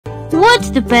What's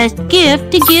the best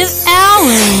gift to give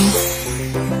Alan?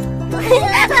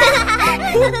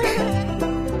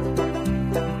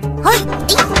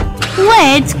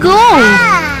 Let's go!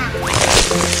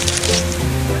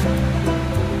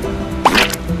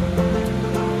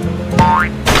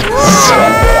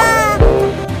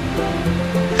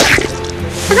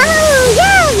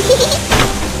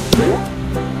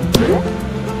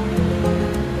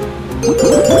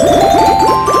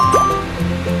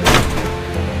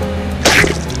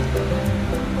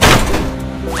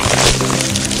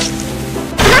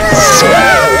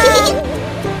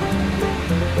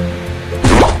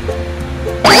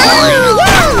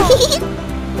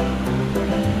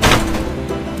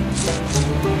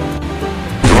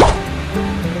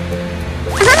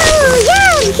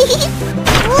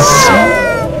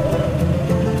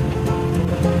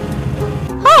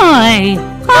 Hi!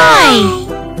 Hi!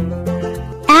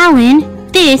 Alan,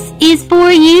 this is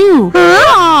for you!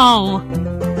 Oh!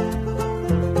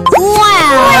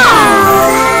 Wow!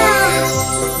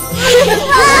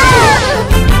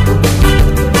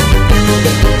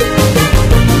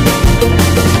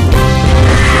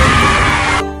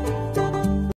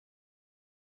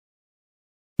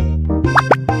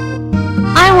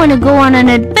 I want to go on an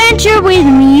adventure with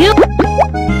you!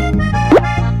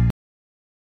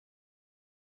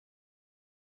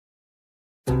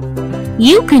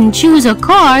 You can choose a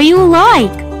car you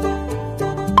like.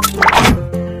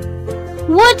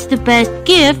 What's the best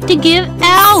gift to give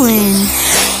Alan?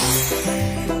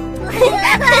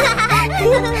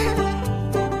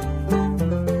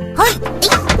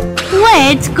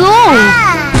 Let's go!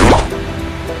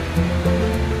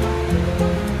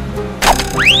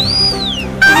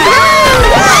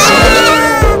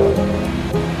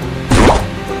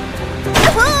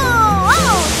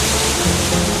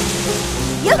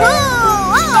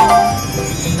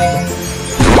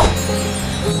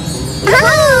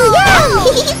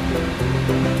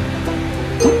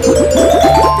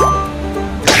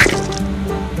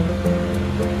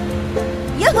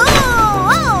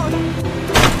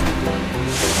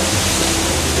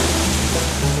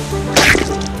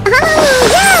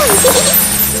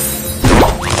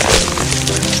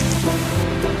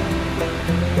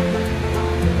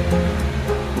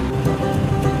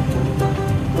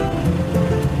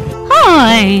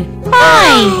 Hi!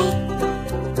 Hi!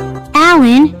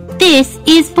 Alan, this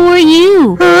is for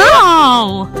you!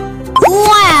 Oh!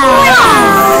 Wow!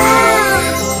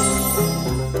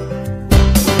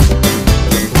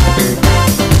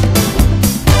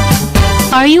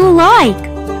 Are you like?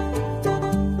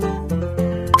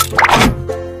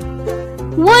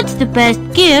 What's the best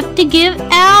gift to give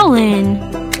Alan?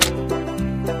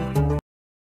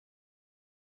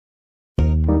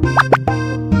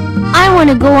 I want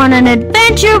to go on an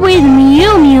adventure with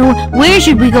Mew Mew. Where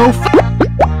should we go first?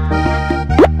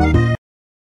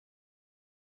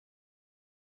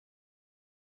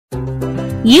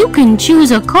 You can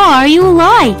choose a car you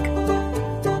like.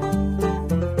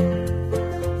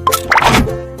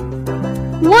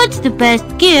 What's the best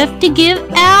gift to give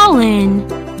Alan?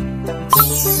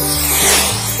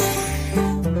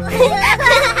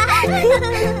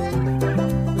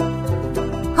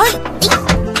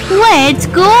 Let's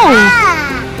go!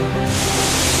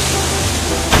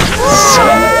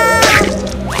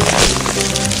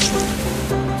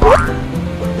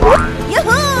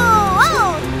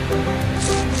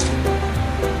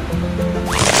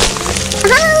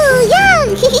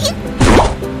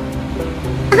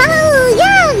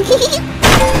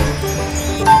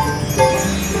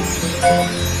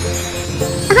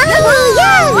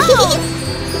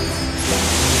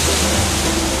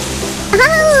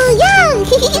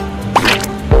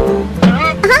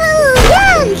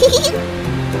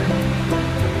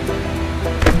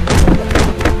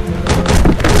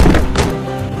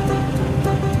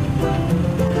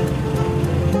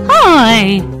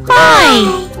 Hi! Hi!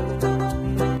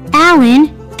 Alan,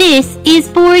 this is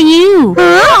for you!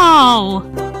 Oh!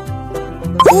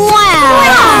 Wow!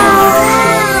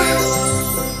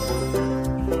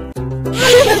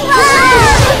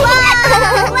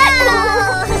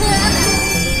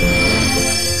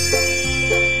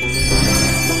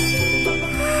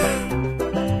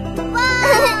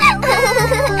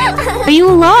 Are you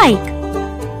like?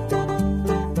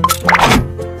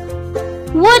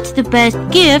 What's the best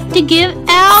gift to give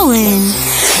Alan?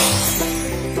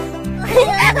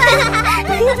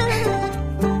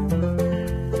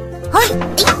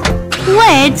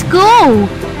 Let's go!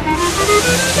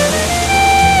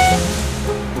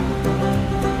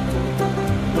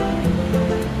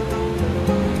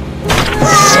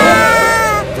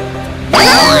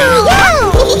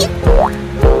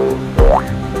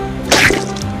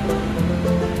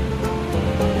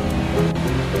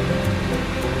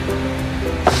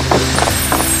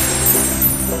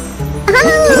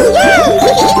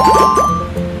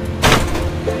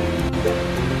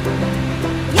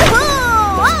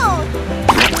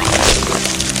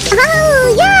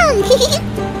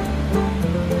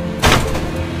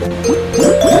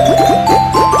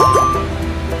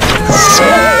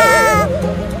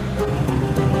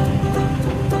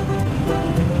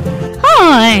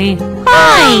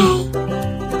 Hi!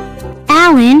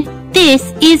 Alan,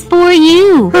 this is for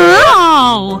you.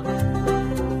 Oh!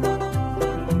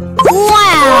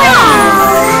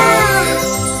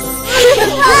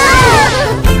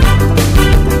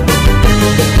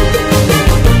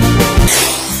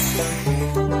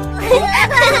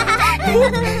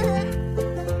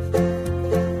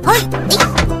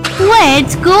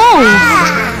 Let's go!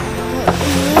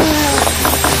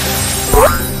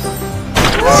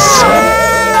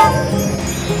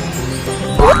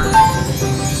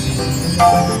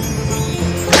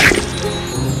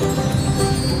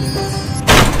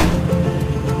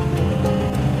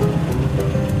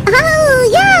 Oh,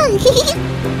 yeah!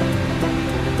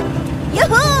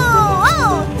 Yoo-hoo!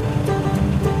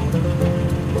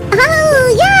 Oh,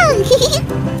 yeah!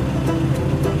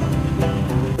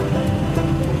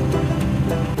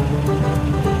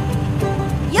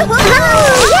 Yoo-hoo! Oh,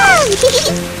 yeah!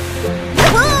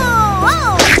 Yoo-hoo!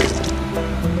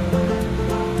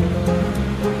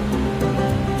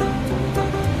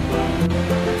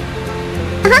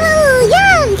 Oh,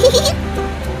 yeah!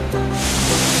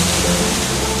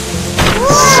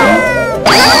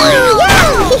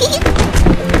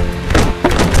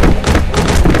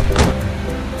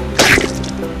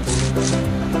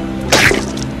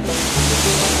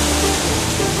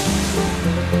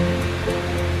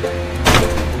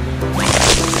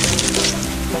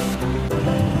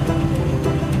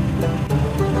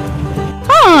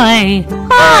 Hi!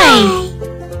 Hi!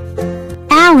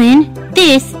 Alan,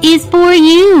 this is for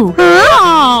you.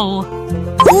 Oh!